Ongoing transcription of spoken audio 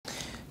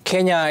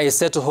Kenya is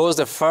set to host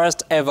the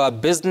first ever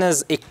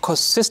Business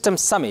Ecosystem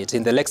Summit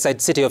in the lakeside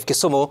city of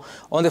Kisumu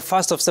on the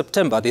 1st of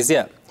September this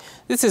year.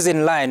 This is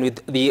in line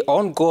with the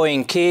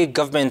ongoing key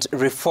government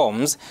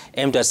reforms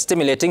aimed at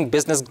stimulating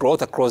business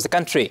growth across the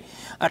country.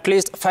 At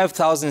least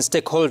 5,000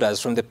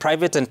 stakeholders from the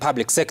private and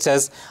public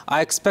sectors are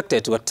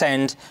expected to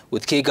attend,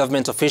 with key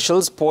government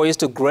officials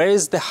poised to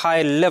grace the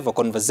high-level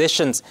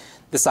conversations.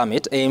 The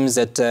summit aims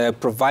at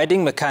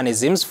providing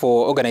mechanisms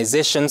for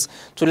organizations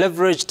to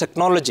leverage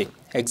technology,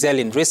 excel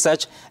in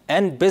research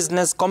and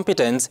business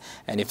competence,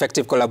 and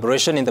effective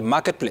collaboration in the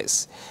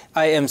marketplace.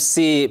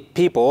 IMC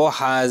People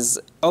has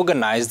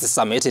organized the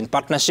summit in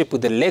partnership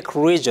with the Lake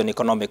Region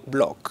Economic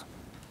Bloc.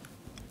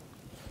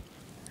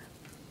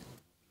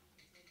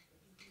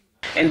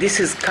 And this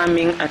is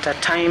coming at a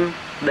time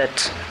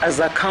that, as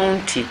a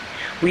county,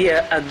 we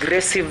are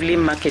aggressively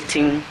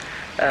marketing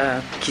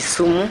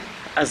Kisumu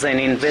as an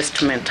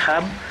investment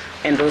hub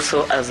and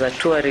also as a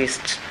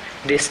tourist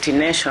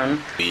destination.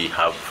 We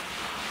have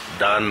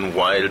done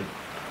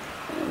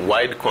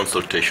wide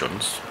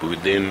consultations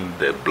within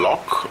the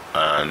bloc,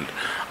 and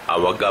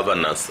our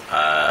governors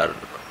are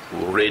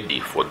ready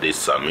for this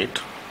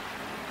summit,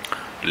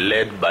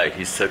 led by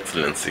His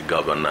Excellency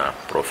Governor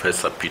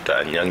Professor Peter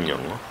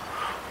Anyang',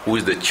 who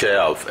is the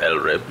chair of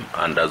LREB,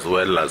 and as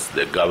well as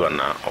the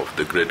governor of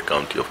the great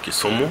county of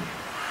Kisumu.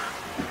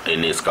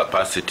 In his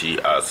capacity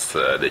as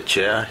the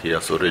chair, he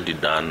has already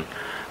done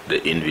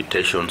the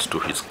invitations to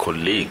his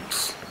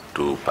colleagues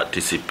to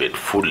participate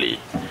fully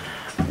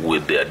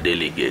with their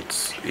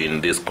delegates in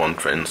this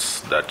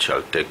conference that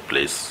shall take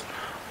place,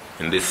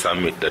 in this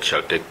summit that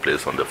shall take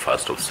place on the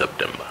 1st of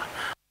September.